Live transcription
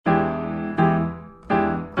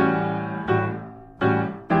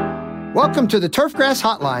Welcome to the Turfgrass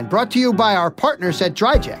Hotline, brought to you by our partners at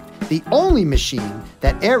DryJect, the only machine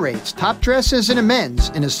that aerates top dresses and amends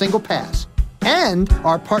in a single pass. And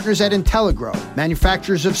our partners at IntelliGrow,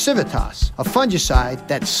 manufacturers of Civitas, a fungicide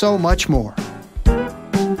that's so much more.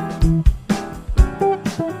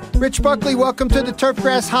 Rich Buckley, welcome to the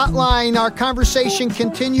Turfgrass Hotline. Our conversation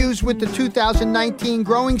continues with the 2019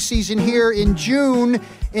 growing season here in June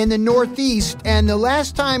in the Northeast. And the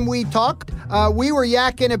last time we talked, we were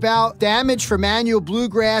yakking about damage from annual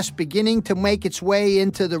bluegrass beginning to make its way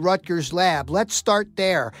into the Rutgers lab. Let's start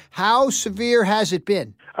there. How severe has it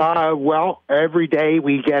been? Well, every day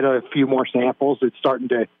we get a few more samples. It's starting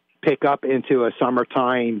to pick up into a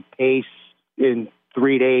summertime pace. In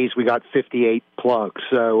 3 days, we got 58 plugs.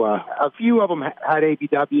 So a few of them had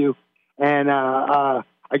ABW, and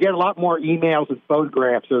I get a lot more emails and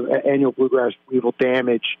photographs of annual bluegrass weevil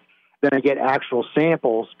damage than I get actual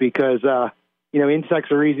samples because,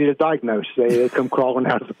 insects are easy to diagnose. They come crawling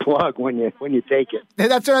out of the plug when you take it.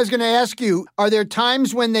 That's what I was going to ask you. Are there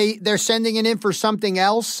times when they're sending it in for something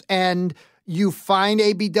else and you find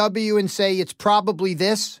ABW and say it's probably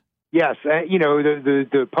this? Yes.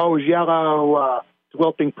 The Poe is yellow,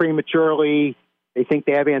 wilting prematurely. They think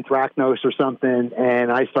they have anthracnose or something,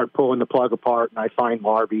 and I start pulling the plug apart, and I find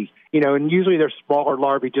larvae. And usually they're smaller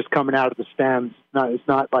larvae just coming out of the stems. It's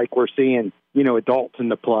not like we're seeing, adults in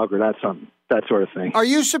the plug or that sort of thing. Are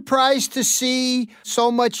you surprised to see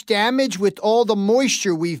so much damage with all the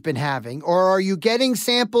moisture we've been having, or are you getting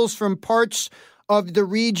samples from parts of the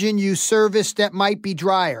region you service that might be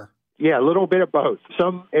drier? Yeah, a little bit of both.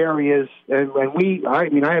 Some areas, and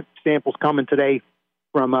I have samples coming today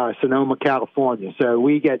from Sonoma, California. So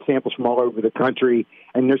we get samples from all over the country,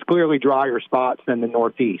 and there's clearly drier spots than the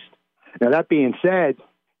Northeast. Now, that being said,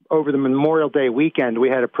 over the Memorial Day weekend, we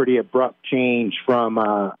had a pretty abrupt change from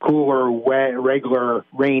cooler, wet, regular,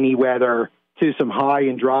 rainy weather to some high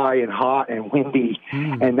and dry and hot and windy.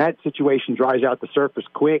 And that situation dries out the surface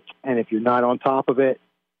quick, and if you're not on top of it,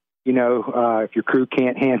 if your crew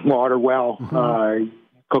can't hand water well,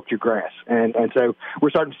 cook your grass. And so we're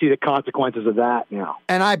starting to see the consequences of that now.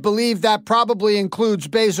 And I believe that probably includes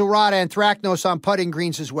basal rot anthracnose on putting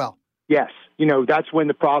greens as well. Yes. That's when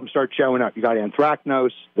the problems start showing up. You got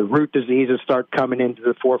anthracnose, the root diseases start coming into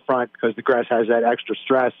the forefront because the grass has that extra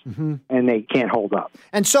stress and they can't hold up.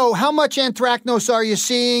 And so how much anthracnose are you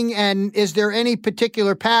seeing, and is there any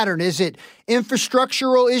particular pattern? Is it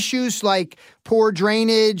infrastructural issues like poor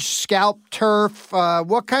drainage, scalp turf?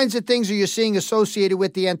 What kinds of things are you seeing associated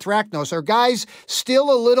with the anthracnose? Are guys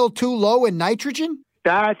still a little too low in nitrogen?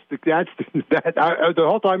 The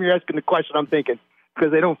whole time you're asking the question, I'm thinking,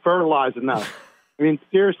 because they don't fertilize enough. I mean,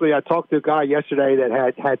 seriously, I talked to a guy yesterday that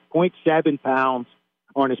had 0.7 pounds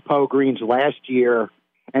on his Poe greens last year,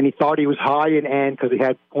 and he thought he was high in N because he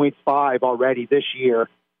had 0.5 already this year.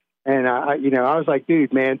 And, I was like,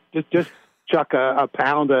 dude, man, just chuck a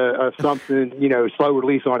pound of something, slow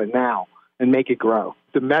release on it now and make it grow.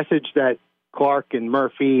 The message that Clark and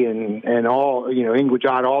Murphy and all,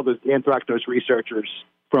 Ingwajot, all the anthracnose researchers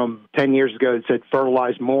from 10 years ago that said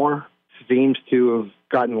fertilize more, seems to have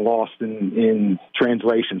gotten lost in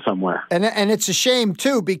translation somewhere. And it's a shame,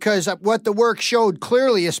 too, because what the work showed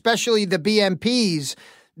clearly, especially the BMPs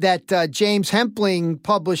that James Hempling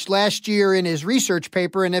published last year in his research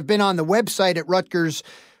paper and have been on the website at Rutgers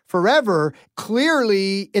forever,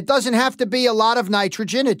 clearly it doesn't have to be a lot of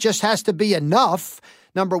nitrogen. It just has to be enough,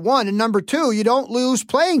 number one. And number two, you don't lose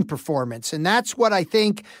playing performance. And that's what I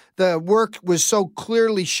think the work was so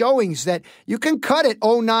clearly showing, is that you can cut it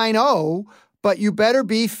 0.90, but you better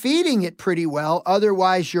be feeding it pretty well.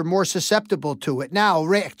 Otherwise, you're more susceptible to it. Now,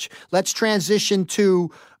 Rich, let's transition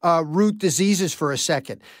to root diseases for a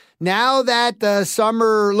second. Now that the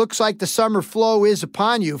summer looks like the summer flow is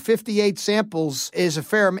upon you, 58 samples is a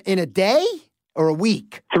fair in a day or a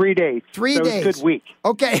week? 3 days. 3 days. It was a good week.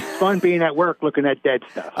 Okay. It's fun being at work looking at dead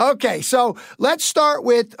stuff. Okay, so let's start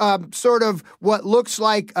with sort of what looks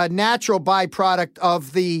like a natural byproduct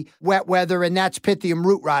of the wet weather, and that's Pythium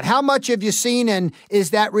root rot. How much have you seen, and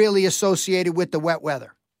is that really associated with the wet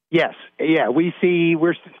weather? Yes. Yeah, we're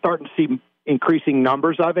starting to see increasing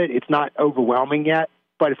numbers of it. It's not overwhelming yet,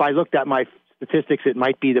 but if I looked at my statistics, it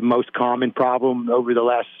might be the most common problem over the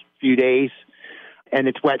last few days. And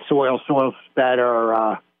it's wet soils that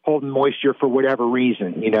are holding moisture for whatever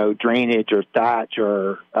reason, drainage or thatch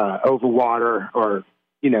or overwater, or,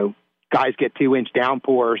 guys get 2-inch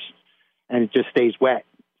downpours and it just stays wet.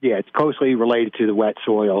 Yeah, it's closely related to the wet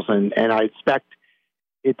soils. And I expect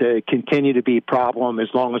it to continue to be a problem as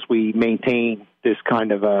long as we maintain this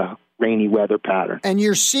kind of a rainy weather pattern. And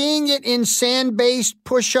you're seeing it in sand-based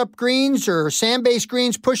push-up greens or sand-based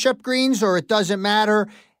greens, push-up greens, or it doesn't matter?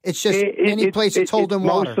 It's just any place it's holding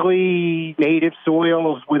water. Mostly native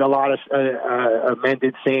soils with a lot of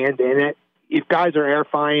amended sand in it. If guys are air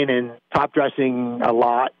frying and top dressing a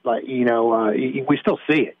lot, we still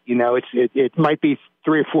see it. It might be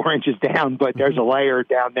 3 or 4 inches down, but there's a layer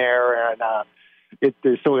down there, and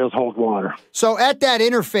the soils hold water. So at that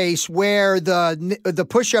interface where the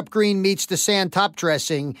push-up green meets the sand top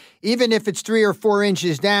dressing, even if it's 3 or 4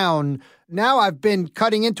 inches down, now I've been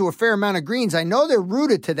cutting into a fair amount of greens. I know they're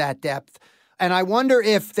rooted to that depth, and I wonder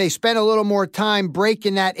if they spent a little more time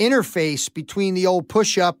breaking that interface between the old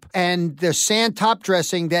push-up and the sand top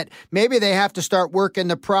dressing, that maybe they have to start working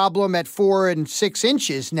the problem at 4 and 6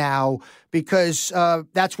 inches now, because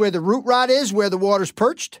that's where the root rot is, where the water's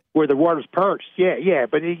perched? Where the water's perched, yeah.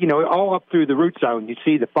 But, all up through the root zone, you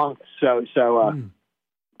see the fungus.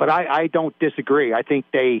 But I don't disagree. I think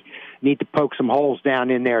they need to poke some holes down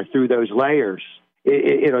in there through those layers.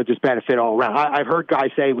 It'll just benefit all around. I've heard guys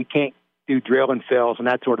say we can't do drill and fills and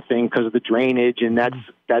that sort of thing because of the drainage and that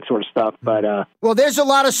sort of stuff. But well, there's a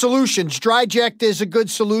lot of solutions. DryJect is a good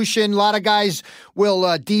solution. A lot of guys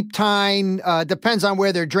will deep tine. Depends on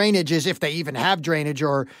where their drainage is, if they even have drainage,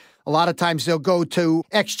 or a lot of times they'll go to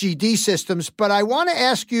XGD systems. But I want to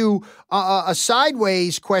ask you a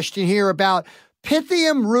sideways question here about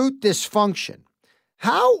Pythium root dysfunction.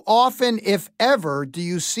 How often, if ever, do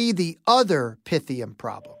you see the other Pythium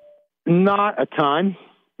problem? Not a ton.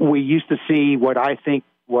 We used to see what I think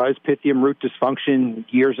was Pythium root dysfunction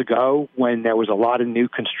years ago when there was a lot of new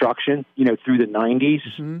construction, through the 90s.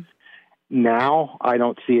 Mm-hmm. Now, I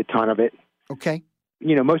don't see a ton of it. Okay.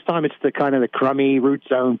 Most time it's the kind of the crummy root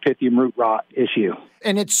zone Pythium root rot issue.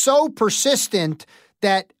 And it's so persistent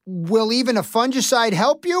that will even a fungicide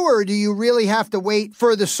help you, or do you really have to wait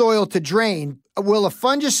for the soil to drain? Will a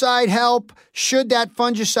fungicide help? Should that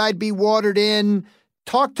fungicide be watered in?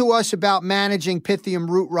 Talk to us about managing Pythium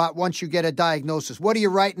root rot once you get a diagnosis. What are you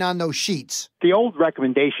writing on those sheets? The old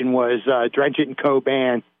recommendation was drench it in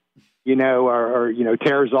Coban, or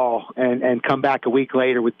Terzol, and come back a week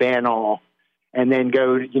later with Banol, and then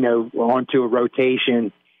go, onto a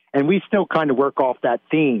rotation. And we still kind of work off that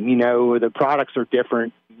theme. The products are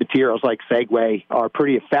different. Materials like Segway are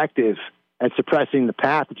pretty effective at suppressing the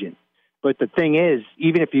pathogen. But the thing is,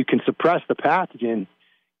 even if you can suppress the pathogen,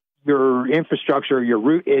 your infrastructure, your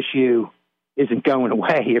root issue isn't going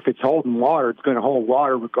away. If it's holding water, it's going to hold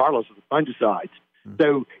water regardless of the fungicides. Mm-hmm.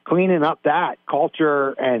 So cleaning up that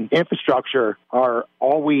culture and infrastructure are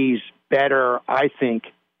always better, I think,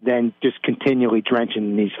 than just continually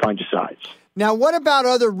drenching these fungicides. Now, what about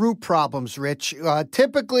other root problems, Rich?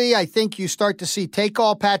 Typically, I think you start to see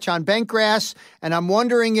take-all patch on bentgrass, and I'm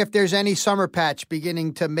wondering if there's any summer patch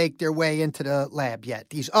beginning to make their way into the lab yet.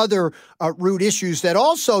 These other root issues that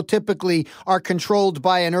also typically are controlled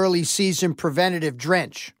by an early season preventative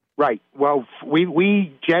drench. Right. Well,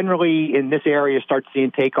 we generally in this area start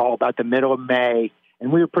seeing take-all about the middle of May,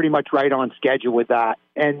 and we were pretty much right on schedule with that.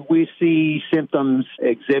 And we see symptoms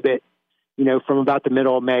exhibit from about the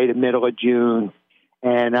middle of May to middle of June.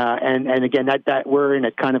 And again, that we're in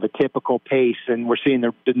a kind of a typical pace, and we're seeing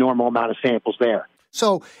the normal amount of samples there.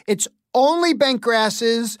 So it's only bent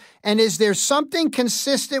grasses, and is there something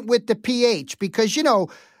consistent with the pH? Because,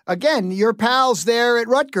 again, your pals there at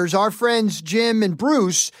Rutgers, our friends Jim and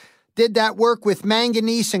Bruce, did that work with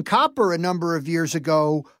manganese and copper a number of years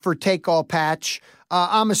ago for take-all patch.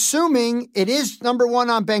 I'm assuming it is, number one,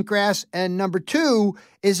 on bentgrass, and number two,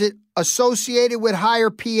 is it associated with higher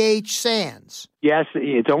pH sands? Yes,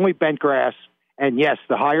 it's only bentgrass, and yes,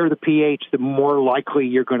 the higher the pH, the more likely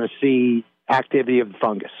you're going to see activity of the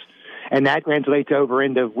fungus. And that translates over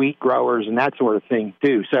into wheat growers and that sort of thing,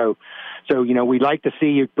 too. So we'd like to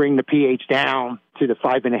see you bring the pH down to the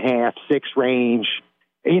 5.5, 6 range.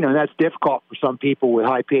 That's difficult for some people with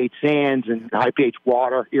high pH sands and high pH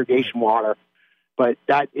water, irrigation water. But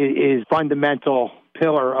that is fundamental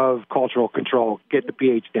pillar of cultural control, get the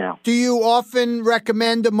pH down. Do you often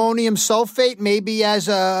recommend ammonium sulfate, maybe as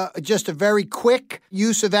just a very quick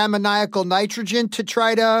use of ammoniacal nitrogen to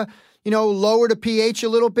try to, lower the pH a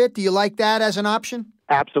little bit? Do you like that as an option?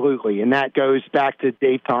 Absolutely. And that goes back to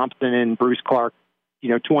Dave Thompson and Bruce Clark,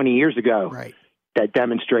 20 years ago. Right. That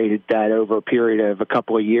demonstrated that over a period of a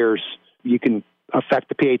couple of years, you can affect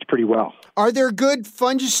the pH pretty well. Are there good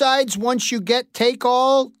fungicides once you get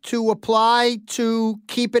take-all to apply to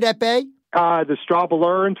keep it at bay? The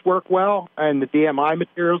strobilurins work well, and the DMI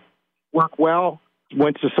materials work well.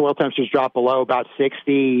 Once the soil temperatures drop below about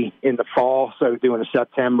 60 in the fall, so doing a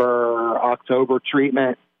September or October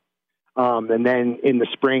treatment, And then in the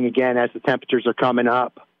spring, again, as the temperatures are coming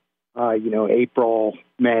up, April,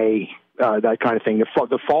 May, that kind of thing.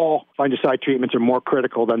 The fall fungicide treatments are more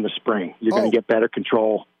critical than the spring. You're going to get better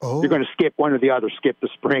control. You're going to skip one or the other, skip the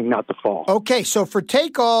spring, not the fall. Okay, so for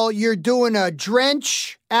Take All, you're doing a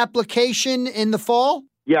drench application in the fall?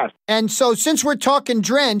 Yes. And so since we're talking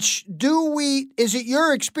drench, is it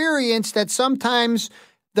your experience that sometimes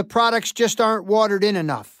the products just aren't watered in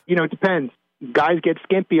enough? It depends. Guys get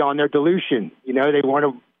skimpy on their dilution. They want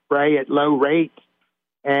to spray at low rates.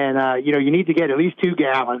 And, you need to get at least 2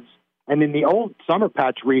 gallons. And in the old summer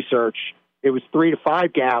patch research, it was 3 to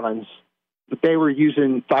 5 gallons, but they were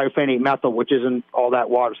using thiophanate methyl, which isn't all that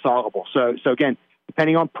water soluble. So again,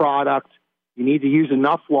 depending on product, you need to use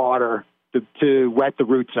enough water to wet the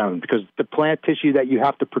root zone, because the plant tissue that you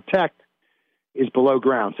have to protect is below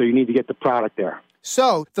ground. So you need to get the product there.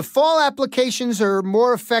 So the fall applications are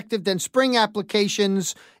more effective than spring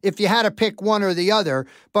applications if you had to pick one or the other.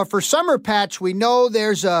 But for summer patch, we know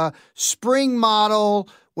there's a spring model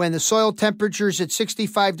when the soil temperature's at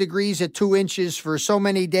 65 degrees at 2 inches for so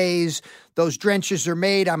many days. Those drenches are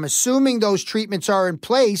made. I'm assuming those treatments are in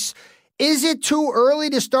place. Is it too early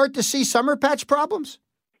to start to see summer patch problems?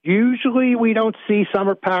 Usually we don't see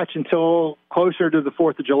summer patch until closer to the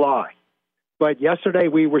 4th of July. But yesterday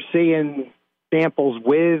we were seeing samples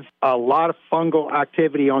with a lot of fungal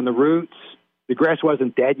activity on the roots. The grass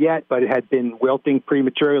wasn't dead yet, but it had been wilting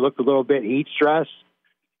prematurely, looked a little bit heat stress.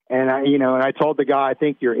 And I told the guy, I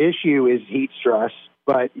think your issue is heat stress,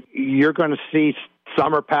 but you're going to see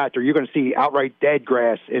summer patch, or you're going to see outright dead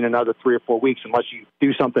grass in another 3 or 4 weeks unless you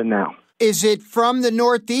do something now. Is it from the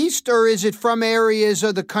Northeast, or is it from areas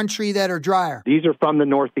of the country that are drier? These are from the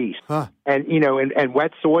Northeast. Huh. And, and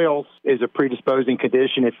wet soils is a predisposing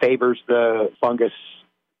condition. It favors the fungus.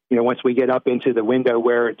 Once we get up into the window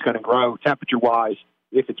where it's going to grow temperature-wise,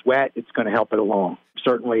 if it's wet, it's going to help it along.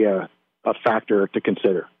 Certainly a factor to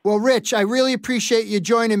consider. Well, Rich, I really appreciate you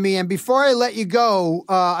joining me. And before I let you go,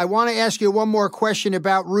 I want to ask you one more question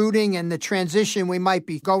about rooting and the transition we might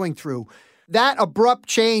be going through. That abrupt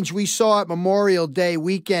change we saw at Memorial Day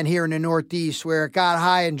weekend here in the Northeast, where it got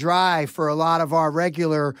high and dry for a lot of our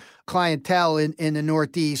regular clientele in the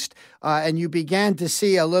Northeast, and you began to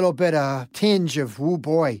see a little bit of tinge of, oh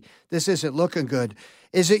boy, this isn't looking good.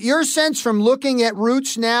 Is it your sense from looking at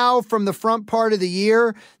roots now from the front part of the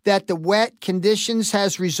year that the wet conditions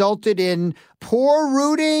has resulted in poor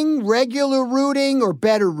rooting, regular rooting, or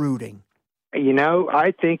better rooting?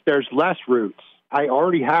 I think there's less roots. I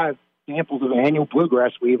already have samples of annual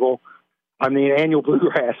bluegrass with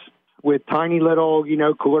tiny little,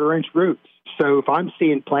 1/4-inch roots. So if I'm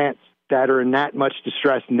seeing plants that are in that much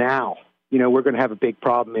distress now, we're going to have a big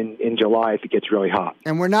problem in July if it gets really hot.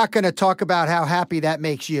 And we're not going to talk about how happy that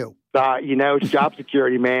makes you. It's job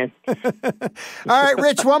security, man. All right,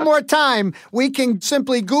 Rich, one more time. We can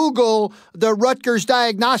simply Google the Rutgers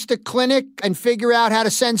Diagnostic Clinic and figure out how to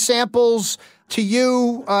send samples to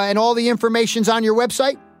you, and all the information's on your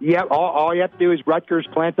website? Yeah, all you have to do is Rutgers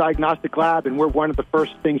Plant Diagnostic Lab, and we're one of the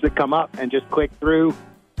first things that come up, and just click through,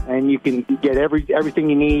 and you can get everything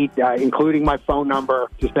you need, including my phone number,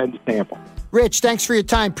 to send a sample. Rich, thanks for your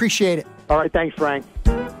time. Appreciate it. All right, thanks, Frank.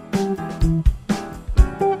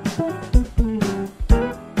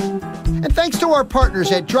 And thanks to our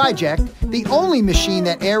partners at DryJect, the only machine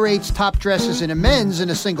that aerates top dresses and amends in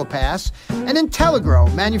a single pass, and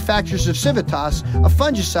Intelligro, manufacturers of Civitas, a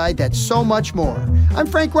fungicide that's so much more. I'm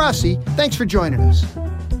Frank Rossi. Thanks for joining us.